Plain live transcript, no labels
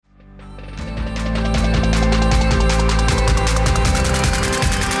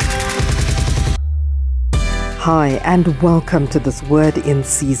Hi, and welcome to this Word in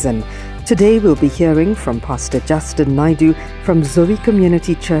Season. Today we'll be hearing from Pastor Justin Naidoo from Zoe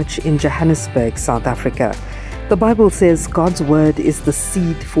Community Church in Johannesburg, South Africa. The Bible says God's Word is the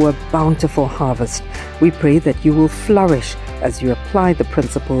seed for a bountiful harvest. We pray that you will flourish as you apply the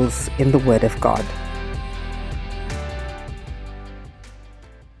principles in the Word of God.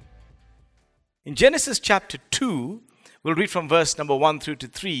 In Genesis chapter 2, we'll read from verse number 1 through to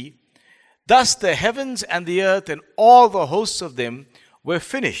 3. Thus the heavens and the earth and all the hosts of them were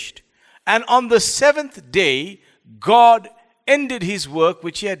finished. And on the seventh day, God ended his work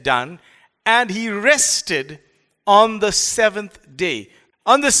which he had done, and he rested on the seventh day.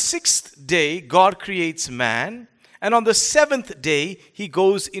 On the sixth day, God creates man, and on the seventh day, he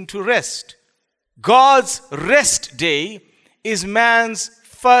goes into rest. God's rest day is man's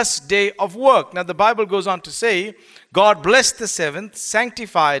first day of work. Now, the Bible goes on to say, God blessed the seventh,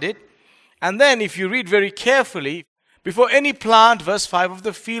 sanctified it, and then if you read very carefully, before any plant, verse 5, of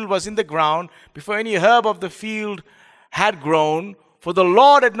the field was in the ground, before any herb of the field had grown, for the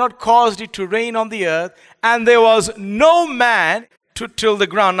Lord had not caused it to rain on the earth, and there was no man to till the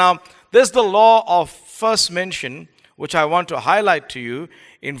ground. Now, there's the law of first mention, which I want to highlight to you.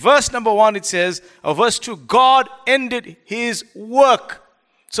 In verse number 1, it says, or verse 2, God ended his work.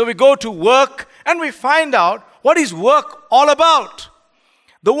 So we go to work, and we find out what is work all about.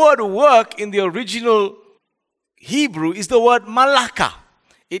 The word work in the original Hebrew is the word malaka.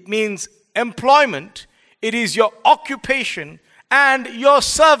 It means employment. It is your occupation and your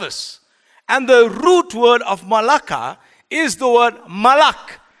service. And the root word of malaka is the word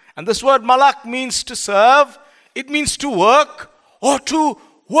malak. And this word malak means to serve. It means to work or to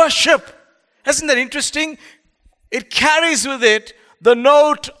worship. Isn't that interesting? It carries with it the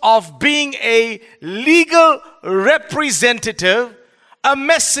note of being a legal representative, a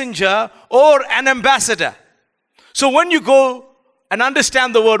messenger, or an ambassador. So when you go and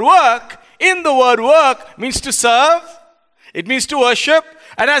understand the word work, in the word work means to serve, it means to worship,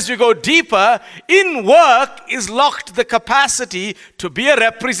 and as you go deeper, in work is locked the capacity to be a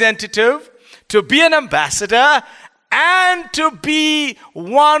representative, to be an ambassador, and to be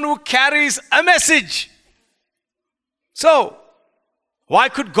one who carries a message. So, why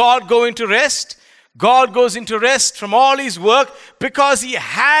could God go into rest? God goes into rest from all his work because he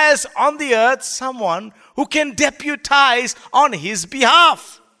has on the earth someone who can deputize on his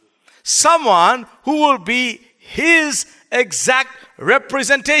behalf. Someone who will be his exact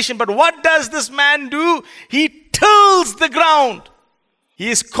representation. But what does this man do? He tills the ground. He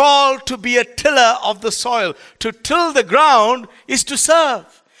is called to be a tiller of the soil. To till the ground is to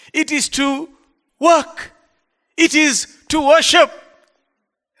serve. It is to work. It is to worship.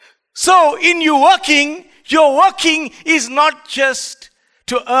 So in your working is not just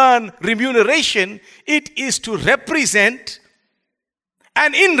to earn remuneration, it is to represent.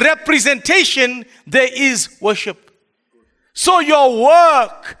 And in representation, there is worship. So your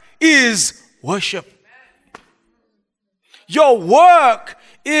work is worship. Your work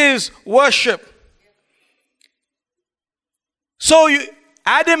is worship. So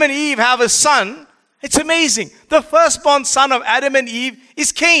Adam and Eve have a son. It's amazing. The firstborn son of Adam and Eve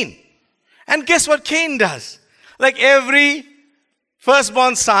is Cain. And guess what Cain does? Like every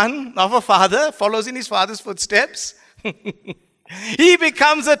firstborn son of a father follows in his father's footsteps. He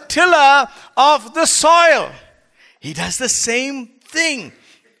becomes a tiller of the soil. He does the same thing.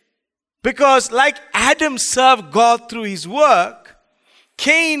 Because like Adam served God through his work,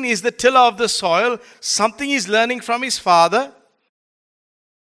 Cain is the tiller of the soil, something he's learning from his father.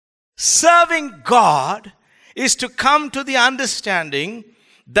 Serving God is to come to the understanding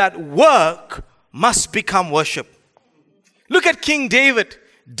that work must become worship. Look at King David.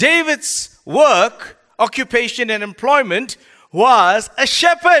 David's work, occupation, and employment was a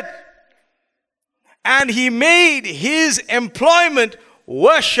shepherd. And he made his employment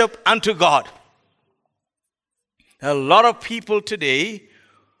worship unto God. A lot of people today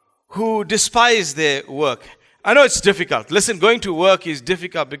who despise their work. I know it's difficult. Listen, going to work is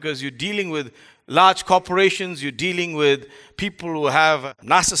difficult because you're dealing with large corporations, you're dealing with people who have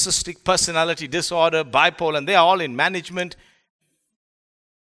narcissistic personality disorder, bipolar, and they are all in management.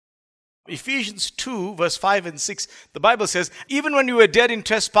 Ephesians 2, verse 5 and 6, the Bible says, even when you were dead in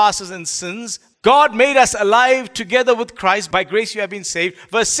trespasses and sins, God made us alive together with Christ. By grace you have been saved.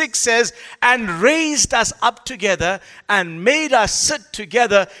 Verse 6 says, and raised us up together and made us sit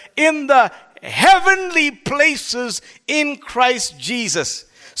together in the heavenly places in Christ Jesus.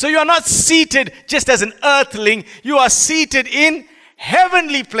 So you are not seated just as an earthling. You are seated in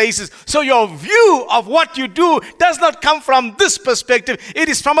heavenly places. So your view of what you do does not come from this perspective. It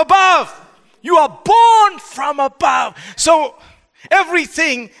is from above. You are born from above. So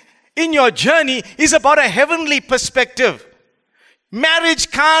everything in your journey is about a heavenly perspective.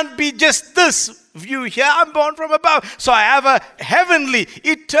 Marriage can't be just this view here. I'm born from above, so I have a heavenly,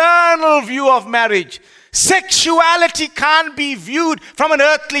 eternal view of marriage. Sexuality can't be viewed from an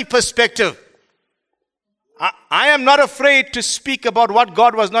earthly perspective. I am not afraid to speak about what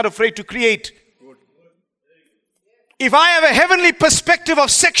God was not afraid to create. If I have a heavenly perspective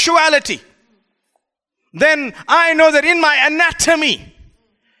of sexuality, then I know that in my anatomy,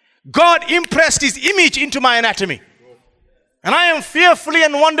 God impressed His image into my anatomy. And I am fearfully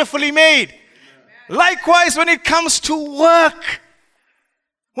and wonderfully made. Likewise, when it comes to work,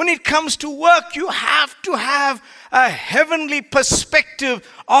 you have to have a heavenly perspective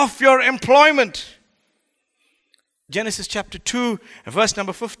of your employment. Genesis chapter 2, verse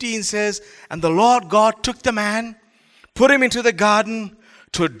number 15 says, "And the Lord God took the man, put him into the garden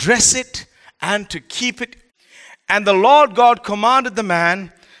to dress it and to keep it. And the Lord God commanded the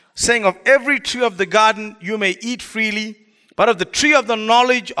man, saying, of every tree of the garden you may eat freely, but of the tree of the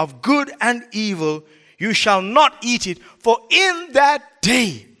knowledge of good and evil you shall not eat it, for in that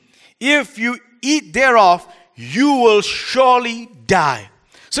day, if you eat thereof, you will surely die."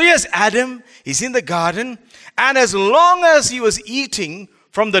 So yes, Adam is in the garden, and as long as he was eating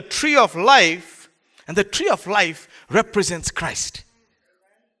from the tree of life, and the tree of life represents Christ.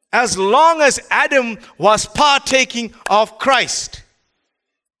 As long as Adam was partaking of Christ,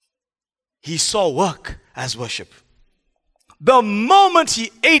 he saw work as worship. The moment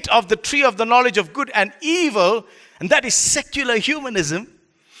he ate of the tree of the knowledge of good and evil, and that is secular humanism,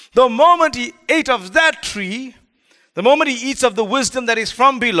 the moment he ate of that tree, the moment he eats of the wisdom that is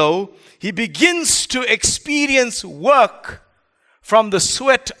from below, he begins to experience work from the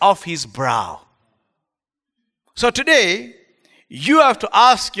sweat of his brow. So today, you have to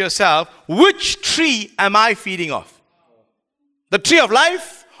ask yourself, which tree am I feeding off? The tree of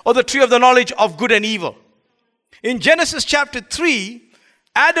life or the tree of the knowledge of good and evil? In Genesis chapter 3,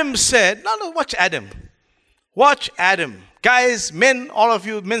 Adam said, no, watch Adam. Watch Adam. Guys, men, all of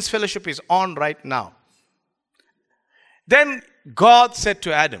you, men's fellowship is on right now. Then God said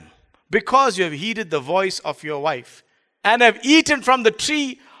to Adam, because you have heeded the voice of your wife and have eaten from the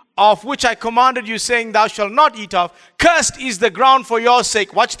tree of which I commanded you, saying, thou shalt not eat of, cursed is the ground for your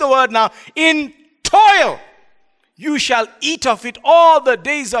sake. Watch the word now. In toil you shall eat of it all the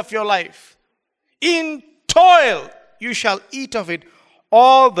days of your life. In toil you shall eat of it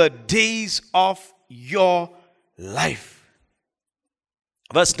all the days of your life.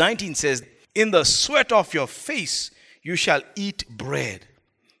 Verse 19 says, in the sweat of your face you shall eat bread.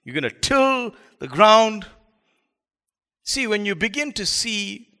 You're going to till the ground. See, when you begin to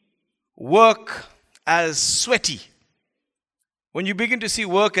see work as sweaty, when you begin to see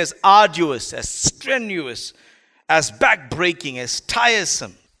work as arduous, as strenuous, as backbreaking, as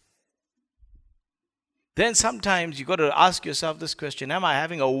tiresome, then sometimes you got to ask yourself this question: am I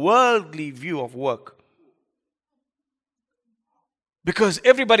having a worldly view of work? Because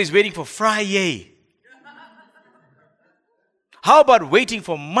everybody's waiting for Friday. How about waiting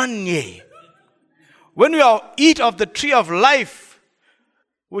for Monday? When we eat of the tree of life,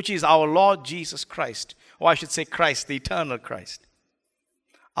 which is our Lord Jesus Christ, or I should say Christ, the eternal Christ,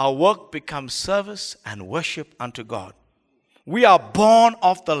 our work becomes service and worship unto God. We are born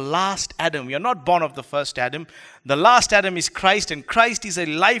of the last Adam. We are not born of the first Adam. The last Adam is Christ, and Christ is a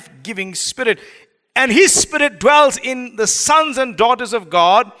life-giving spirit. And his spirit dwells in the sons and daughters of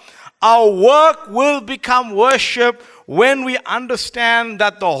God. Our work will become worship when we understand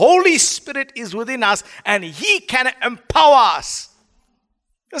that the Holy Spirit is within us and he can empower us.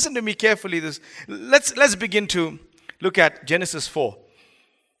 Listen to me carefully. Let's begin to look at Genesis 4.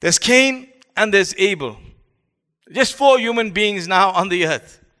 There's Cain and there's Abel. Just 4 human beings now on the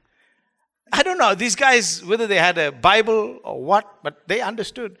earth. I don't know, these guys, whether they had a Bible or what, but they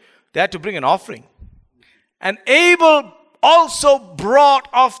understood they had to bring an offering. And Abel also brought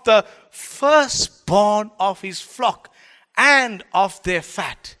of the firstborn of his flock and of their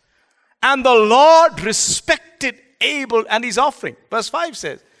fat. And the Lord respected Abel and his offering. Verse 5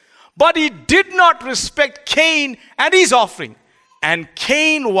 says, but he did not respect Cain and his offering. And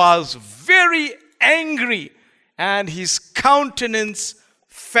Cain was very angry, and his countenance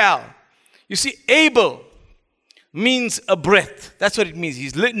fell. You see, Abel means a breath. That's what it means.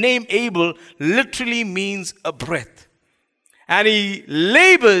 His name Abel literally means a breath. And he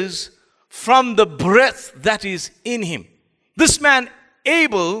labors from the breath that is in him. This man,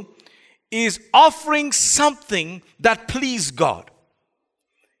 Abel, is offering something that pleased God.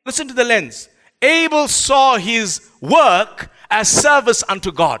 Listen to the lens. Abel saw his work as service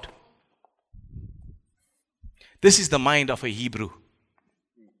unto God. This is the mind of a Hebrew.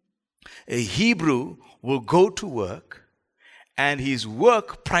 A Hebrew will go to work, and his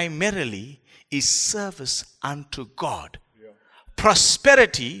work primarily is service unto God.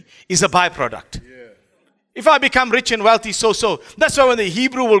 Prosperity is a byproduct. If I become rich and wealthy, so. That's why when the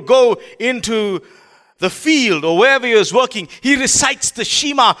Hebrew will go into the field or wherever he is working, he recites the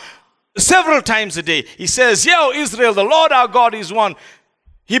Shema several times a day. He says, "Yo, Israel, the Lord our God is one."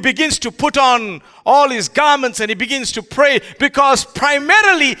 He begins to put on all his garments and he begins to pray, because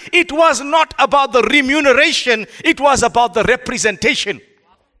primarily it was not about the remuneration, it was about the representation.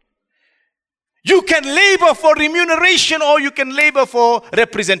 You can labor for remuneration or you can labor for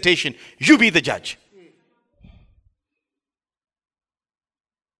representation. You be the judge.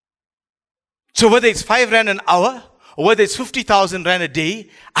 So whether it's 5 rand an hour or whether it's 50,000 rand a day,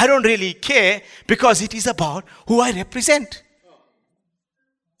 I don't really care, because it is about who I represent.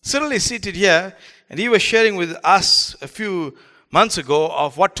 Cyril is seated here, and he was sharing with us a few months ago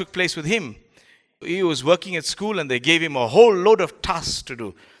of what took place with him. He was working at school and they gave him a whole load of tasks to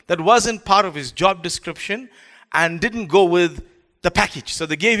do that wasn't part of his job description and didn't go with the package. So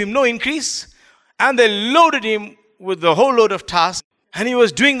they gave him no increase and they loaded him with the whole load of tasks, and he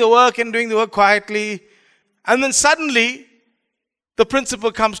was doing the work quietly. And then suddenly the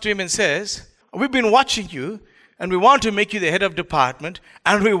principal comes to him and says, "We've been watching you, and we want to make you the head of department,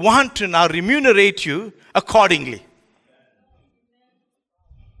 and we want to now remunerate you accordingly."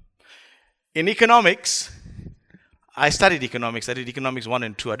 In economics, I studied economics. I did economics 1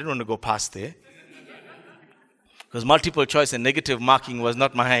 and 2. I didn't want to go past there, because multiple choice and negative marking was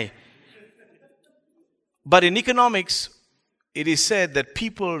not my. But in economics, it is said that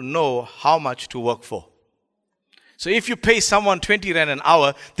people know how much to work for. So if you pay someone 20 rand an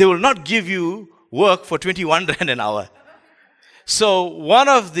hour, they will not give you work for 21 rand an hour. So one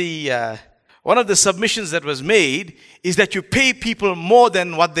of the submissions that was made is that you pay people more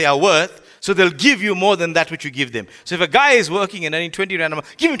than what they are worth, so they'll give you more than that which you give them. So if a guy is working and earning 20 rand a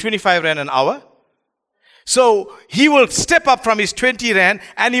month, give him 25 rand an hour. So he will step up from his 20 rand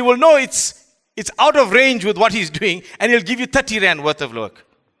and he will know it's out of range with what he's doing, and he'll give you 30 rand worth of work.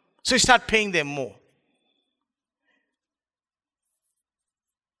 So you start paying them more.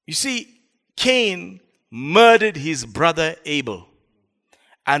 You see, Cain murdered his brother Abel.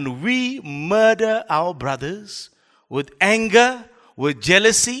 And we murder our brothers with anger, with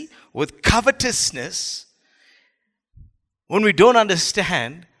jealousy, with covetousness, when we don't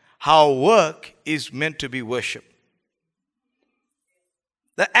understand how work is meant to be worship.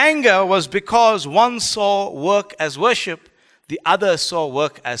 The anger was because one saw work as worship, the other saw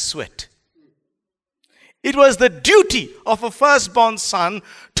work as sweat. It was the duty of a firstborn son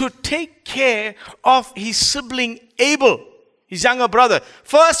to take care of his sibling Abel, his younger brother.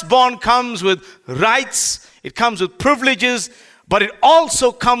 Firstborn comes with rights, it comes with privileges, but it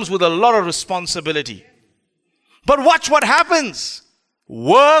also comes with a lot of responsibility. But watch what happens.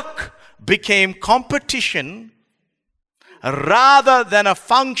 Work became competition rather than a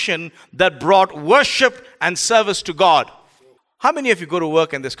function that brought worship and service to God. How many of you go to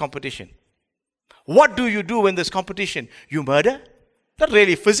work and there's competition? What do you do when there's competition? You murder? Not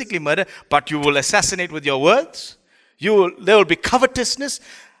really physically murder, but you will assassinate with your words. There will be covetousness.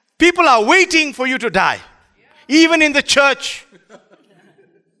 People are waiting for you to die, even in the church,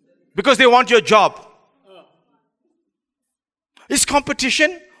 because they want your job. It's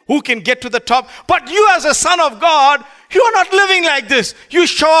competition. Who can get to the top? But you, as a son of God, you are not living like this. You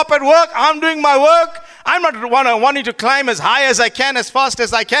show up at work. I'm doing my work. I'm not wanting to climb as high as I can, as fast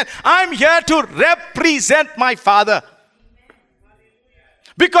as I can. I'm here to represent my Father.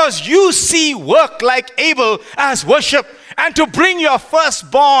 Because you see work like Abel as worship, and to bring your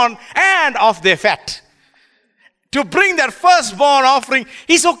firstborn and of their fat. To bring that firstborn offering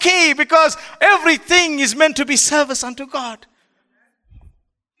is okay, because everything is meant to be service unto God.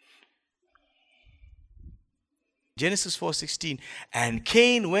 Genesis 4:16, and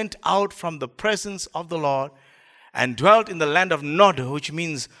Cain went out from the presence of the Lord and dwelt in the land of Nod, which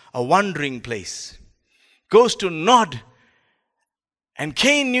means a wandering place. Goes to Nod. And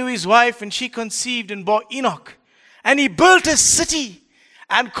Cain knew his wife, and she conceived and bore Enoch. And he built a city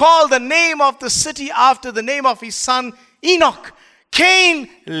and called the name of the city after the name of his son Enoch. Cain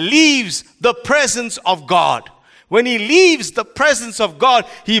leaves the presence of God. When he leaves the presence of God,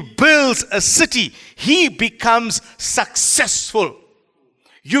 he builds a city. He becomes successful.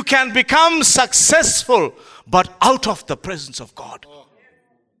 You can become successful, but out of the presence of God.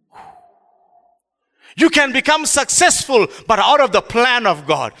 You can become successful, but out of the plan of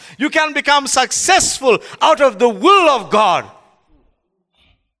God. You can become successful out of the will of God.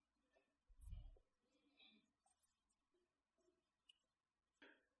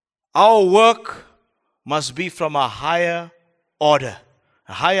 Our work must be from a higher order,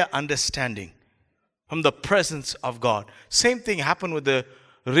 a higher understanding, from the presence of God. Same thing happened with the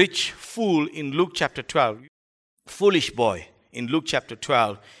rich fool in Luke chapter 12. Foolish boy in Luke chapter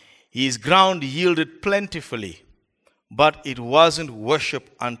 12. His ground yielded plentifully, but it wasn't worship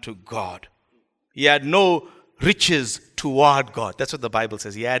unto God. He had no riches toward God. That's what the Bible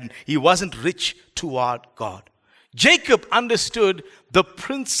says. He wasn't rich toward God. Jacob understood the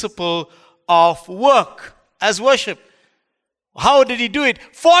principle of work as worship. How did he do it?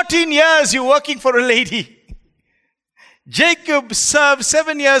 14 years you're working for a lady. Jacob served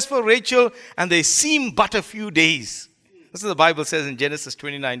 7 years for Rachel, and they seem but a few days. That's what the Bible says in Genesis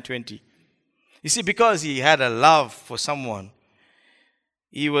 29:20. You see, because he had a love for someone,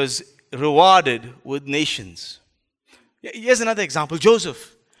 he was rewarded with nations. Here's another example.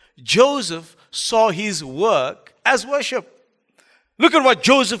 Joseph. Joseph saw his work as worship. Look at what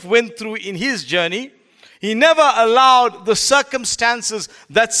Joseph went through in his journey. He never allowed the circumstances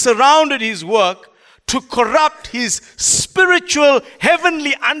that surrounded his work to corrupt his spiritual,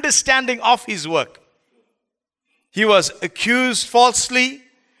 heavenly understanding of his work. He was accused falsely.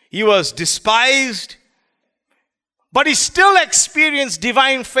 He was despised. But he still experienced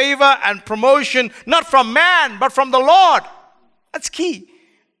divine favor and promotion, not from man, but from the Lord. That's key.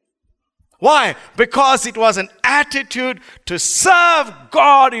 Why? Because it was an attitude to serve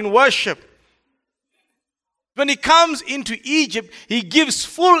God in worship. When he comes into Egypt, he gives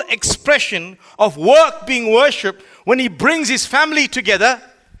full expression of work being worship when he brings his family together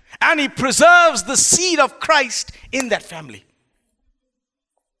and he preserves the seed of Christ in that family.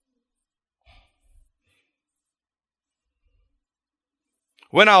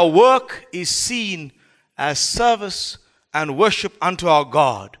 When our work is seen as service and worship unto our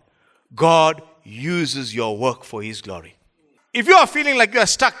God, God uses your work for His glory. If you are feeling like you are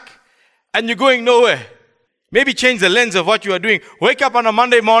stuck and you're going nowhere, maybe change the lens of what you are doing. Wake up on a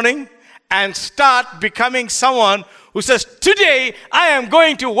Monday morning and start becoming someone who says, today I am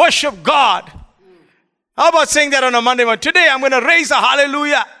going to worship God. How about saying that on a Monday morning? Today I'm going to raise a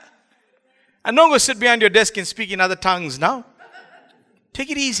hallelujah. And don't go sit behind your desk and speak in other tongues now. Take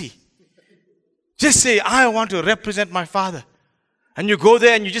it easy. Just say, I want to represent my Father. And you go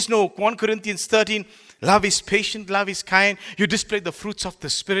there and you just know 1 Corinthians 13, love is patient, love is kind. You display the fruits of the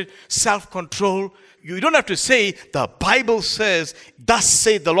Spirit, self-control. You don't have to say, the Bible says, thus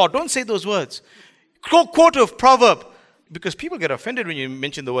saith the Lord. Don't say those words. Quote a proverb, because people get offended when you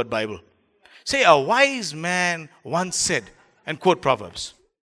mention the word Bible. Say, a wise man once said, and quote Proverbs.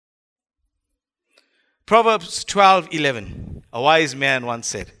 Proverbs 12:11. A wise man once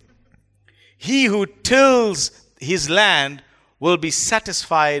said, he who tills his land will be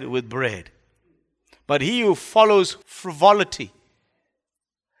satisfied with bread, but he who follows frivolity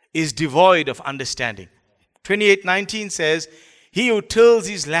is devoid of understanding. 28:19 says, he who tills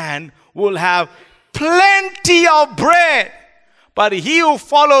his land will have plenty of bread, but he who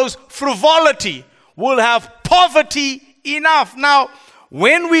follows frivolity will have poverty enough. Now,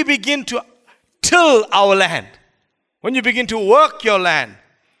 when we begin to till our land, when you begin to work your land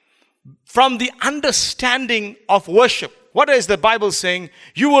from the understanding of worship, what is the Bible saying?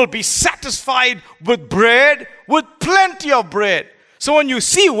 You will be satisfied with bread, with plenty of bread. So when you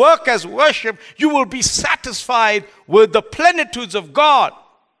see work as worship, you will be satisfied with the plenitudes of God.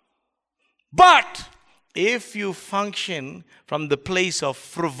 But if you function from the place of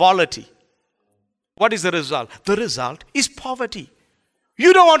frivolity, what is the result? The result is poverty.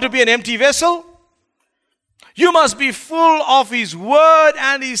 You don't want to be an empty vessel. You must be full of His Word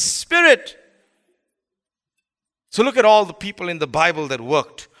and His Spirit. So look at all the people in the Bible that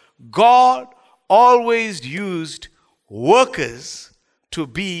worked. God always used workers to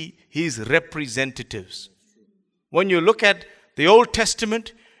be His representatives. When you look at the Old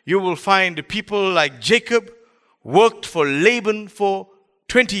Testament, you will find people like Jacob worked for Laban for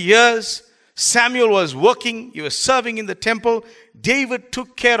 20 years. Samuel was working, he was serving in the temple. David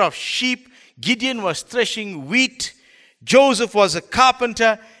took care of sheep. Gideon was threshing wheat. Joseph was a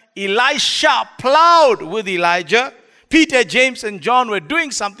carpenter. Elisha plowed with Elijah. Peter, James, and John were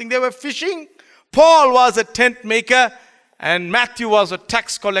doing something. They were fishing. Paul was a tent maker. And Matthew was a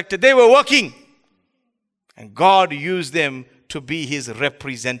tax collector. They were working. And God used them to be His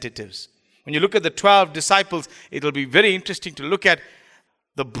representatives. When you look at the 12 disciples, it will be very interesting to look at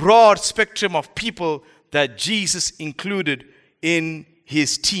the broad spectrum of people that Jesus included in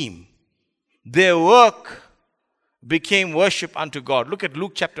His team. Their work became worship unto God. Look at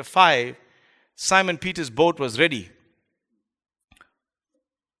Luke chapter 5. Simon Peter's boat was ready.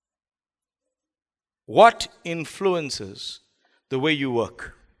 What influences the way you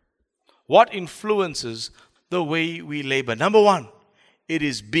work? What influences the way we labor? Number one, it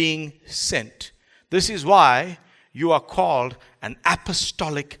is being sent. This is why you are called an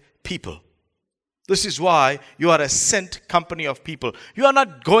apostolic people. This is why you are a sent company of people. You are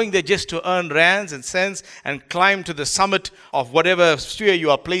not going there just to earn rands and cents and climb to the summit of whatever sphere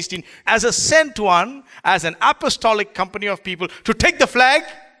you are placed in. As a sent one, as an apostolic company of people, to take the flag.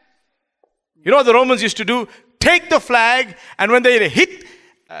 You know what the Romans used to do? Take the flag, and when they hit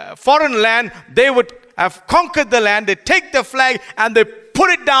foreign land, they would have conquered the land. They take the flag and they put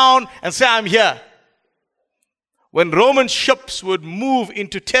it down and say, I'm here. When Roman ships would move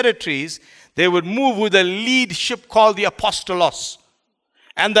into territories, they would move with a lead ship called the Apostolos.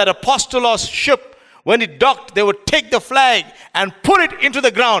 And that Apostolos ship, when it docked, they would take the flag and put it into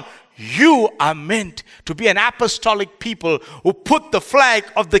the ground. You are meant to be an apostolic people who put the flag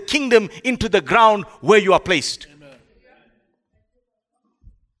of the kingdom into the ground where you are placed. Amen.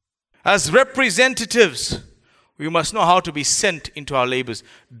 As representatives, we must know how to be sent into our labors.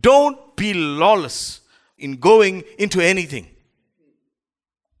 Don't be lawless in going into anything.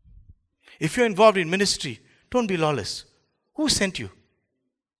 If you're involved in ministry, don't be lawless. Who sent you?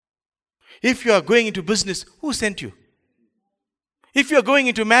 If you are going into business, who sent you? If you are going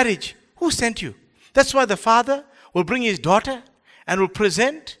into marriage, who sent you? That's why the father will bring his daughter and will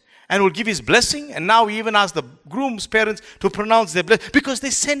present and will give his blessing. And now we even ask the groom's parents to pronounce their blessing because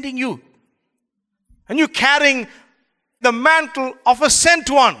they're sending you. And you're carrying the mantle of a sent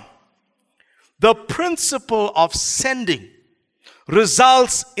one. The principle of sending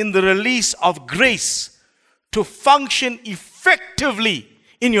results in the release of grace to function effectively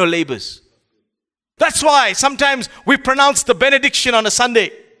in your labors. That's why sometimes we pronounce the benediction on a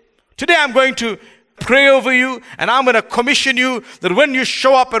Sunday. Today I'm going to pray over you and I'm going to commission you that when you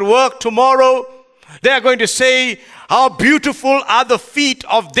show up at work tomorrow, they are going to say, how beautiful are the feet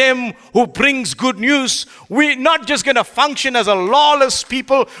of them who brings good news. We're not just going to function as a lawless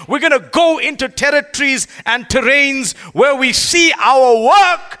people. We're going to go into territories and terrains where we see our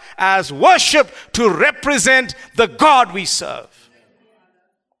work as worship to represent the God we serve.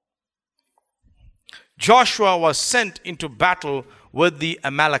 Joshua was sent into battle with the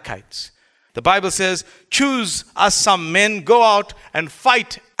Amalekites. The Bible says, choose us some men, go out and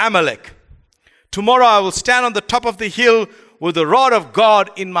fight Amalek. Tomorrow I will stand on the top of the hill with the rod of God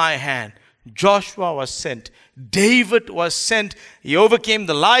in my hand. Joshua was sent. David was sent. He overcame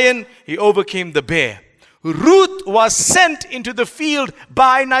the lion. He overcame the bear. Ruth was sent into the field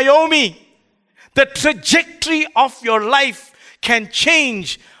by Naomi. The trajectory of your life can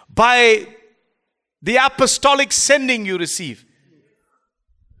change by the apostolic sending you receive.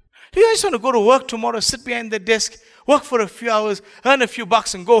 Do you guys want to go to work tomorrow, sit behind the desk, work for a few hours, earn a few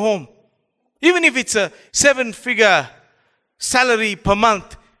bucks and go home? Even if it's a 7-figure salary per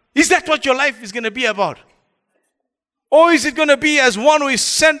month, is that what your life is going to be about? Or is it going to be as one who is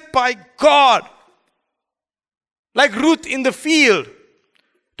sent by God? Like Ruth in the field.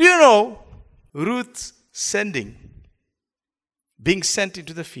 Do you know Ruth's being sent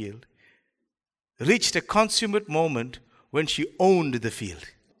into the field, reached a consummate moment when she owned the field.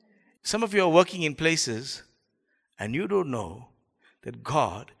 Some of you are working in places and you don't know that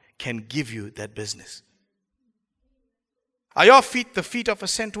God can give you that business. Are your feet the feet of a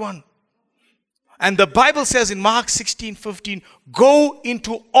sent one? And the Bible says in Mark 16:15, go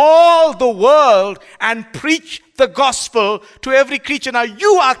into all the world and preach the gospel to every creature. Now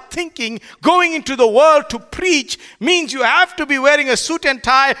you are thinking going into the world to preach means you have to be wearing a suit and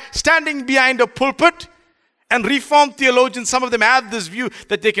tie, standing behind a pulpit. And Reformed theologians, some of them have this view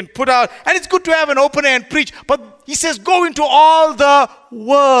that they can put out, and it's good to have an open air and preach. But he says, go into all the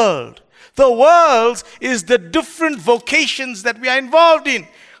world. The world is the different vocations that we are involved in.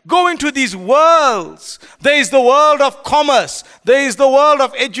 Go into these worlds. There is the world of commerce. There is the world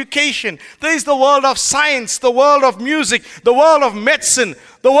of education. There is the world of science, the world of music, the world of medicine,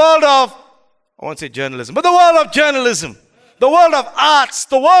 the world of, I won't say journalism, but the world of journalism. The world of arts,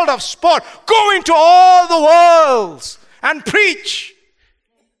 the world of sport. Go into all the worlds and preach.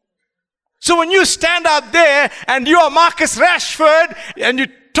 So when you stand up there and you are Marcus Rashford and you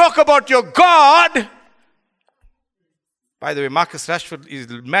talk about your God, by the way, Marcus Rashford is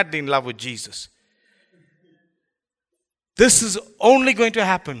madly in love with Jesus. This is only going to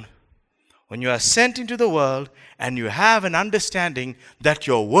happen when you are sent into the world and you have an understanding that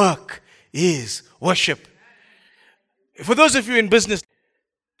your work is worship. For those of you in business,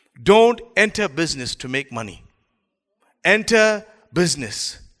 don't enter business to make money. Enter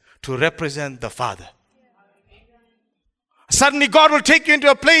business to represent the Father. Suddenly God will take you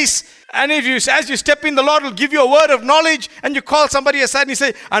into a place, and as you step in, the Lord will give you a word of knowledge, and you call somebody aside and you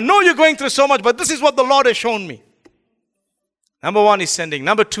say, I know you're going through so much, but this is what the Lord has shown me. Number one is sending.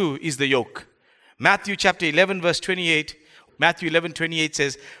 Number two is the yoke. Matthew chapter 11 verse 28. Matthew 11:28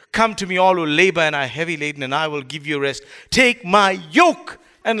 says, come to me all who labor and are heavy laden, and I will give you rest. Take my yoke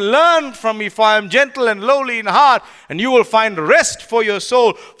and learn from me, for I am gentle and lowly in heart, and you will find rest for your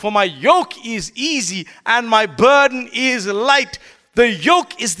soul. For my yoke is easy and my burden is light. The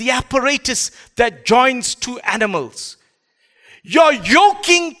yoke is the apparatus that joins two animals. Your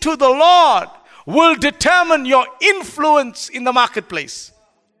yoking to the Lord will determine your influence in the marketplace.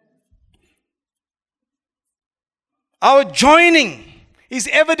 Our joining is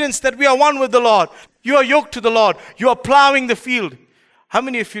evidence that we are one with the Lord. You are yoked to the Lord. You are plowing the field. How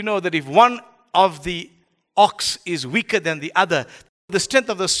many of you know that if one of the ox is weaker than the other, the strength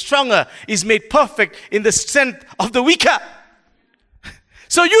of the stronger is made perfect in the strength of the weaker?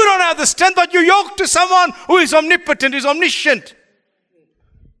 So you don't have the strength, but you're yoked to someone who is omnipotent, is omniscient.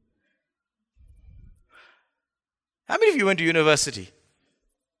 How many of you went to university?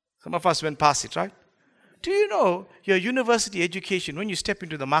 Some of us went past it, right? Do you know your university education, when you step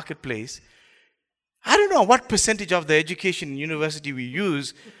into the marketplace, I don't know what percentage of the education in university we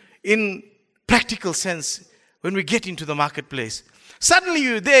use in practical sense when we get into the marketplace. Suddenly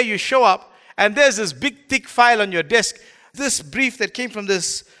you're there, you show up, and there's this big thick file on your desk, this brief that came from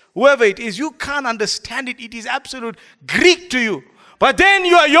this, whoever it is, you can't understand it. It is absolute Greek to you. But then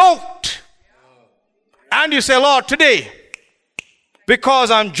you are yoked. And you say, Lord, today,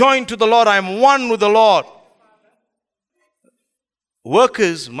 because I'm joined to the Lord, I'm one with the Lord.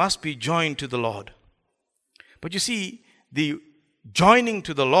 Workers must be joined to the Lord. But you see, the joining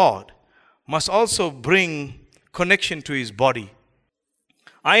to the Lord must also bring connection to his body.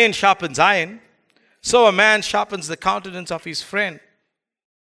 Iron sharpens iron, so a man sharpens the countenance of his friend.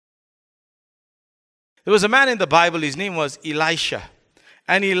 There was a man in the Bible, his name was Elisha.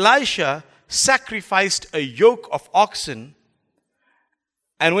 And Elisha sacrificed a yoke of oxen.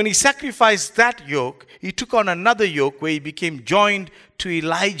 And when he sacrificed that yoke, he took on another yoke where he became joined to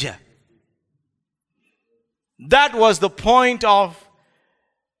Elijah. That was the point of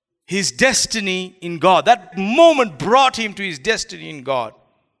his destiny in God. That moment brought him to his destiny in God.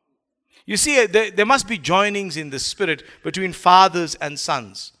 You see, there must be joinings in the spirit between fathers and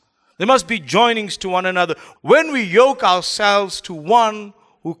sons. There must be joinings to one another. When we yoke ourselves to one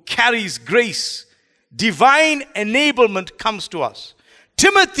who carries grace, divine enablement comes to us.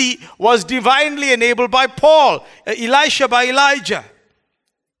 Timothy was divinely enabled by Paul, Elisha by Elijah.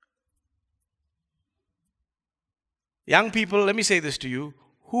 Young people, let me say this to you.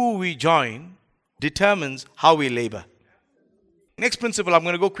 Who we join determines how we labor. Next principle, I'm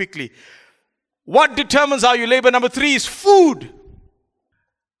going to go quickly. What determines how you labor? Number 3 is food.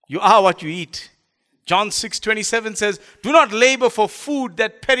 You are what you eat. John 6:27 says, do not labor for food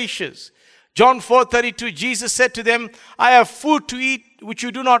that perishes. John 4:32, Jesus said to them, I have food to eat which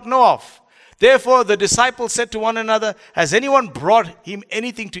you do not know of. Therefore the disciples said to one another, has anyone brought him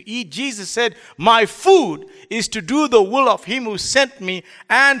anything to eat? Jesus said, my food is to do the will of him who sent me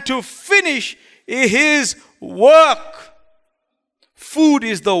and to finish his work. Food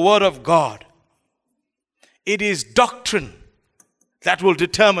is the word of God. It is doctrine that will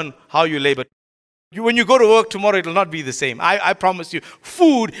determine how you labor. When you go to work tomorrow, it will not be the same. I promise you.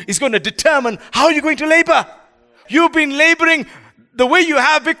 Food is going to determine how you're going to labor. You've been laboring the way you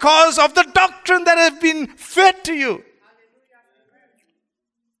have because of the doctrine that has been fed to you.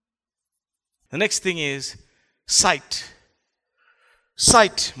 The next thing is sight.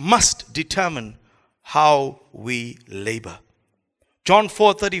 Sight must determine how we labor. John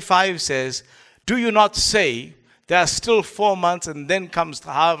 4:35 says, do you not say, there are still 4 months and then comes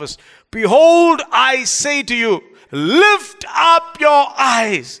the harvest? Behold, I say to you, lift up your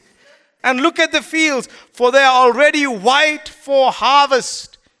eyes and look at the fields, for they are already white for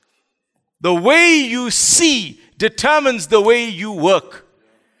harvest. The way you see determines the way you work.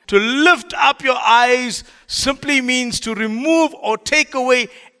 To lift up your eyes simply means to remove or take away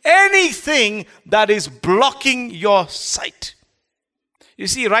anything that is blocking your sight. You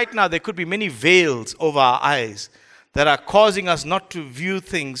see, right now there could be many veils over our eyes that are causing us not to view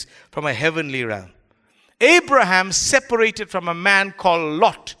things from a heavenly realm. Abraham separated from a man called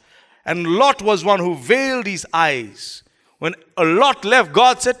Lot. And Lot was one who veiled his eyes. When Lot left,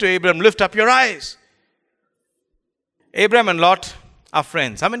 God said to Abraham, lift up your eyes. Abraham and Lot are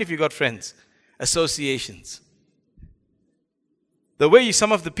friends. How many of you got friends? Associations. The way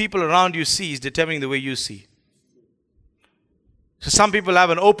some of the people around you see is determining the way you see. So some people have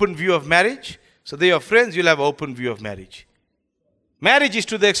an open view of marriage. So they are friends, you'll have an open view of marriage. Marriage is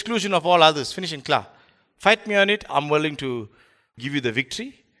to the exclusion of all others. Finish and clear. Fight me on it. I'm willing to give you the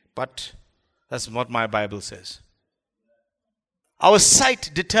victory. But that's what my Bible says. Our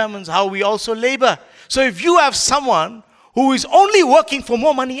sight determines how we also labor. So if you have someone who is only working for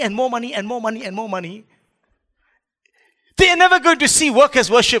more money and more money and more money and more money, they are never going to see work as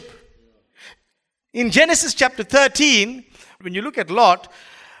worship. In Genesis chapter 13, when you look at Lot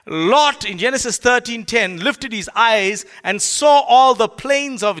in Genesis 13:10 lifted his eyes and saw all the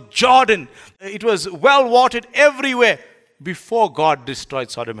plains of Jordan. It was well watered everywhere before God destroyed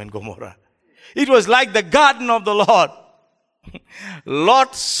Sodom and Gomorrah. It was like the garden of the Lord.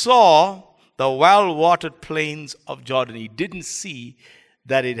 Lot saw the well-watered plains of Jordan. He didn't see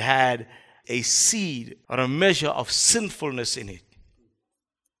that it had a seed or a measure of sinfulness in it.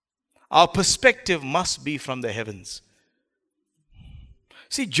 Our perspective must be from the heavens.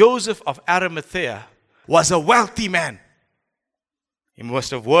 See, Joseph of Arimathea was a wealthy man. He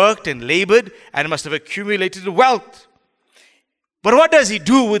must have worked and labored and must have accumulated wealth. But what does he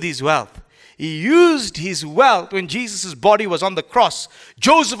do with his wealth? He used his wealth when Jesus' body was on the cross.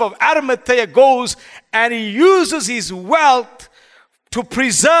 Joseph of Arimathea goes and he uses his wealth to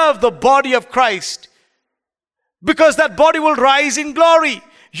preserve the body of Christ, because that body will rise in glory.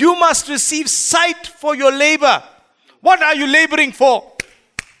 You must receive sight for your labor. What are you laboring for?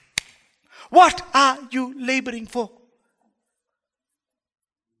 What are you laboring for?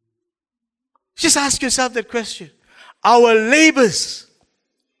 Just ask yourself that question. Our labors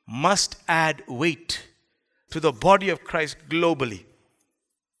must add weight to the body of Christ globally.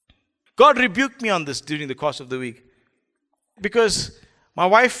 God rebuked me on this during the course of the week, because my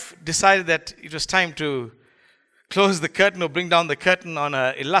wife decided that it was time to close the curtain or bring down the curtain on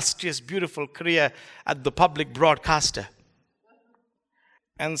an illustrious, beautiful career at the public broadcaster.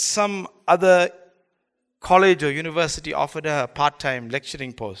 And some other college or university offered her a part-time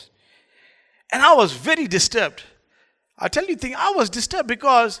lecturing post. And I was very disturbed. I'll tell you the thing, I was disturbed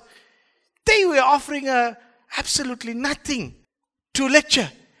because they were offering her absolutely nothing to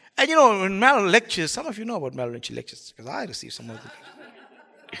lecture. And you know, when Mel lectures, some of you know about Mel when she lectures, because I received some of them.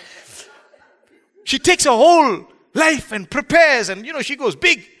 She takes her whole life and prepares, and you know, she goes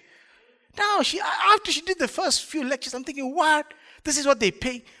big. Now, after she did the first few lectures, I'm thinking, what? This is what they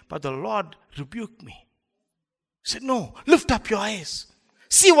pay. But the Lord rebuked me. He said, no, lift up your eyes.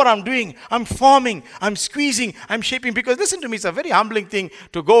 See what I'm doing. I'm forming, I'm squeezing, I'm shaping. Because listen to me, it's a very humbling thing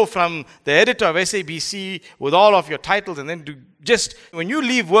to go from the editor of SABC with all of your titles, and then to just, when you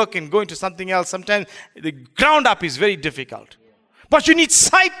leave work and go into something else, sometimes the ground up is very difficult. But you need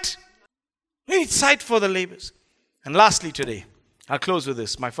sight. You need sight for the labors. And lastly today, I'll close with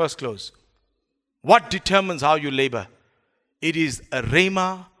this, my first close. What determines how you labor? It is a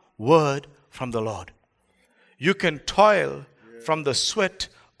rhema word from the Lord. You can toil from the sweat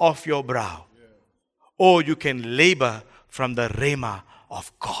of your brow, or you can labor from the rhema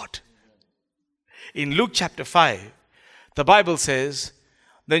of God. In Luke chapter 5, the Bible says,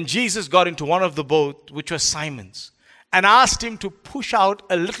 then Jesus got into one of the boats, which was Simon's, and asked him to push out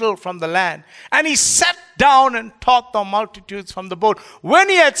a little from the land. And he sat down and taught the multitudes from the boat. When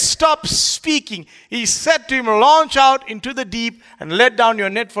he had stopped speaking, he said to him, launch out into the deep and let down your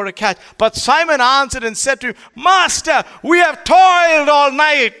net for a catch. But Simon answered and said to him, Master, we have toiled all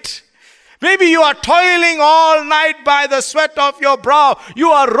night. Maybe you are toiling all night by the sweat of your brow. You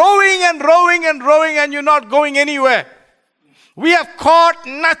are rowing and rowing and rowing, and you're not going anywhere. We have caught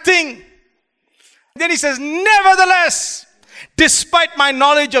nothing. Then he says, nevertheless, despite my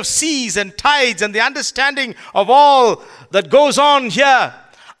knowledge of seas and tides and the understanding of all that goes on here,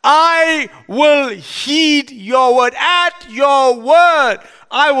 I will heed your word. At your word,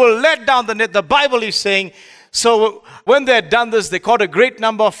 I will let down the net. The Bible is saying, so when they had done this, they caught a great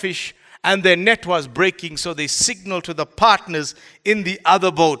number of fish, and their net was breaking, so they signaled to the partners in the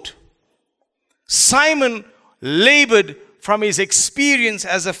other boat. Simon labored from his experience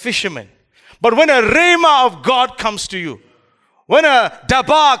as a fisherman. But when a rhema of God comes to you, when a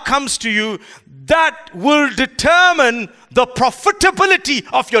dabar comes to you, that will determine the profitability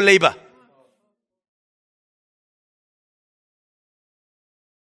of your labor.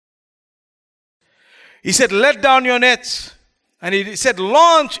 He said, let down your nets. And he said,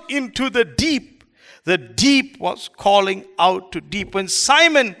 launch into the deep. The deep was calling out to deep. When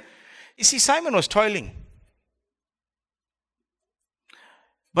Simon, you see, Simon was toiling.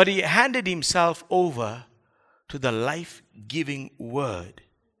 But he handed himself over to the life-giving word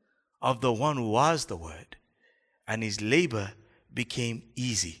of the one who was the word. And his labor became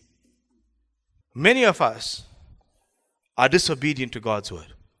easy. Many of us are disobedient to God's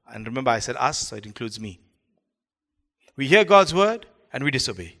word. And remember, I said us, so it includes me. We hear God's word, and we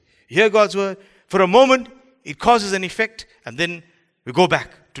disobey. You hear God's word. For a moment, it causes an effect, and then we go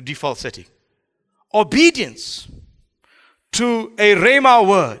back to default setting. Obedience to a Rhema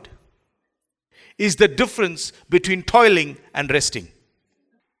word is the difference between toiling and resting.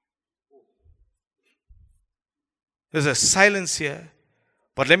 There's a silence here,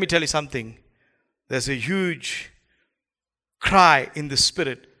 but let me tell you something. There's a huge cry in the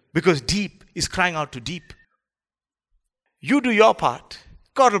spirit because deep is crying out to deep. You do your part.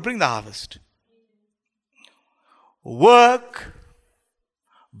 God will bring the harvest. Work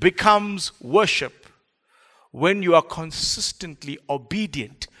becomes worship when you are consistently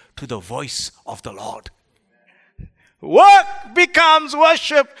obedient to the voice of the Lord. Work becomes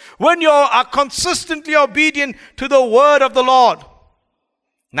worship when you are consistently obedient to the word of the Lord.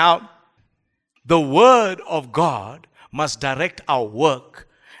 Now, the word of God must direct our work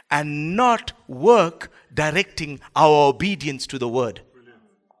and not work directing our obedience to the word.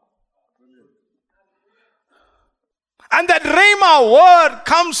 And that Rhema word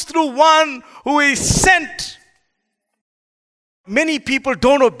comes through one who is sent. Many people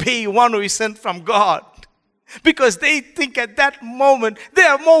don't obey one who is sent from God because they think at that moment they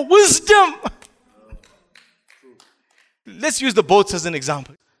have more wisdom. Let's use the boats as an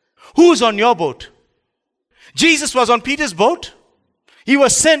example. Who's on your boat? Jesus was on Peter's boat. He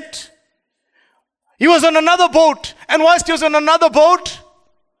was sent. He was on another boat. And whilst he was on another boat,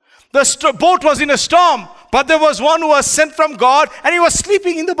 the boat was in a storm. But there was one who was sent from God and he was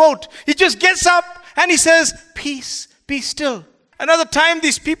sleeping in the boat. He just gets up and he says, "Peace, be still." Another time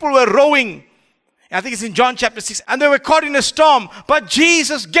these people were rowing. I think it's in John chapter 6. And they were caught in a storm. But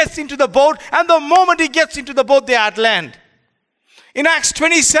Jesus gets into the boat, and the moment he gets into the boat, they are at land. In Acts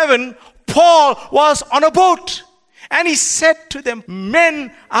 27, Paul was on a boat. And he said to them,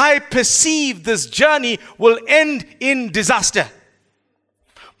 "Men, I perceive this journey will end in disaster."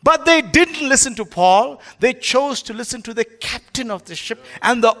 But they didn't listen to Paul. They chose to listen to the captain of the ship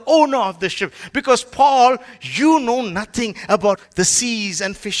and the owner of the ship. Because Paul, you know nothing about the seas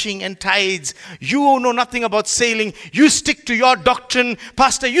and fishing and tides. You know nothing about sailing. You stick to your doctrine.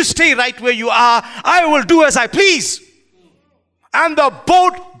 Pastor, you stay right where you are. I will do as I please. And the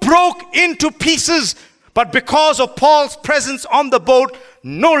boat broke into pieces. But because of Paul's presence on the boat,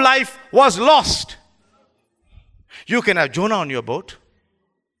 no life was lost. You can have Jonah on your boat.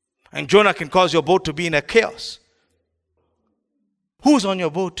 And Jonah can cause your boat to be in a chaos. Who's on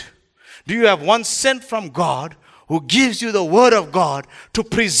your boat? Do you have one sent from God who gives you the word of God to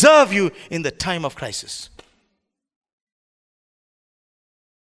preserve you in the time of crisis?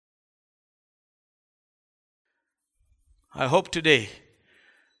 I hope today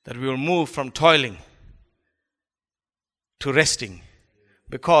that we will move from toiling to resting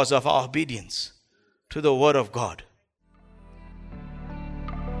because of our obedience to the word of God.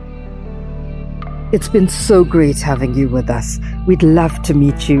 It's been so great having you with us. We'd love to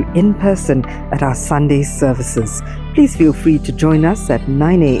meet you in person at our Sunday services. Please feel free to join us at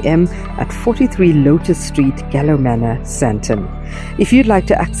 9 a.m. at 43 Lotus Street, Gallo Manor, Sandton. If you'd like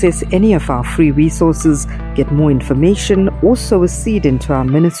to access any of our free resources, get more information, or sow a seed into our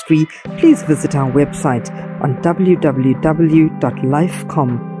ministry, please visit our website on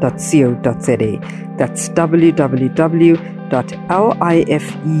www.lifecom.co.za. That's www.lifecom.co.za.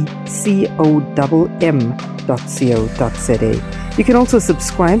 You can also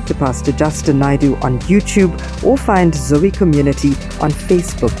subscribe to Pastor Justin Naidoo on YouTube or find Zoe Community on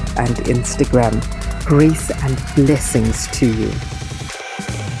Facebook and Instagram. Grace and blessings to you.